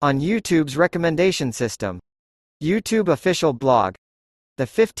on YouTube's recommendation system. YouTube official blog. The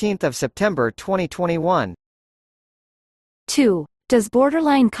 15th of September 2021. 2. Does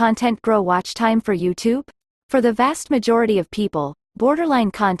borderline content grow watch time for YouTube? For the vast majority of people,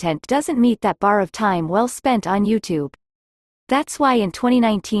 borderline content doesn't meet that bar of time well spent on YouTube. That's why in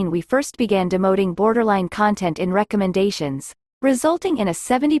 2019 we first began demoting borderline content in recommendations, resulting in a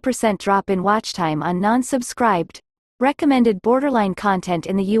 70% drop in watch time on non-subscribed, recommended borderline content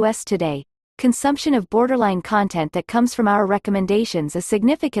in the US today. Consumption of borderline content that comes from our recommendations is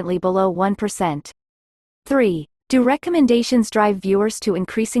significantly below 1%. 3. Do recommendations drive viewers to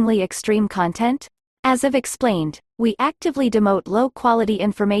increasingly extreme content? As I've explained, we actively demote low-quality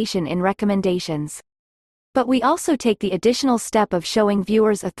information in recommendations. But we also take the additional step of showing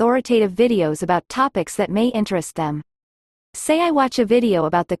viewers authoritative videos about topics that may interest them. Say I watch a video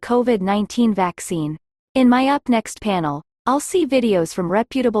about the COVID-19 vaccine. In my Up Next panel, I'll see videos from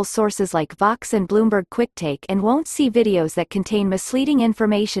reputable sources like Vox and Bloomberg QuickTake and won't see videos that contain misleading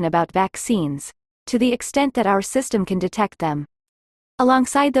information about vaccines, to the extent that our system can detect them.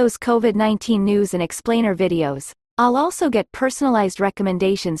 Alongside those COVID-19 news and explainer videos, I'll also get personalized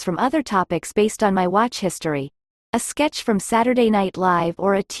recommendations from other topics based on my watch history. A sketch from Saturday Night Live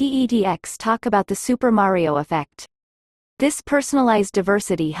or a TEDx talk about the Super Mario effect. This personalized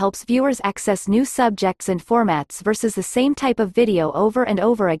diversity helps viewers access new subjects and formats versus the same type of video over and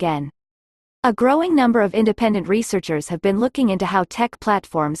over again. A growing number of independent researchers have been looking into how tech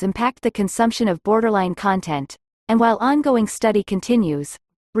platforms impact the consumption of borderline content, and while ongoing study continues,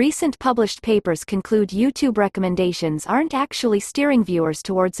 recent published papers conclude YouTube recommendations aren't actually steering viewers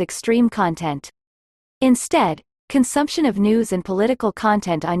towards extreme content. Instead, consumption of news and political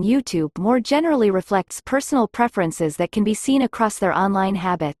content on YouTube more generally reflects personal preferences that can be seen across their online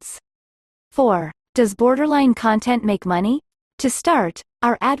habits. 4. Does borderline content make money? To start,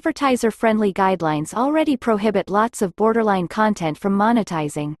 our advertiser-friendly guidelines already prohibit lots of borderline content from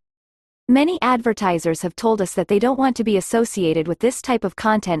monetizing. Many advertisers have told us that they don't want to be associated with this type of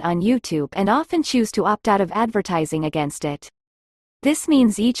content on YouTube and often choose to opt out of advertising against it. This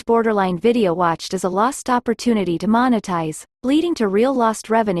means each borderline video watched is a lost opportunity to monetize, leading to real lost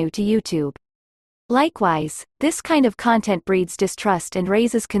revenue to YouTube. Likewise, this kind of content breeds distrust and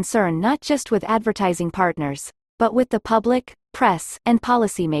raises concern not just with advertising partners, but with the public, press, and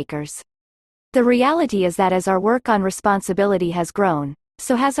policymakers. The reality is that as our work on responsibility has grown,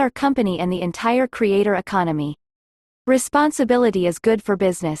 so has our company and the entire creator economy. Responsibility is good for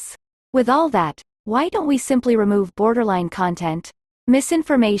business. With all that, why don't we simply remove borderline content?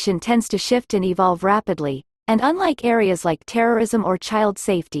 Misinformation tends to shift and evolve rapidly, and unlike areas like terrorism or child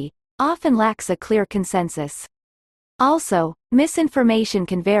safety, often lacks a clear consensus. Also, misinformation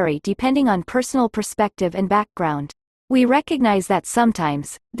can vary depending on personal perspective and background. We recognize that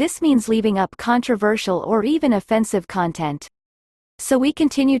sometimes, this means leaving up controversial or even offensive content. So we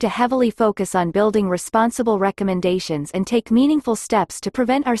continue to heavily focus on building responsible recommendations and take meaningful steps to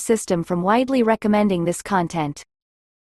prevent our system from widely recommending this content.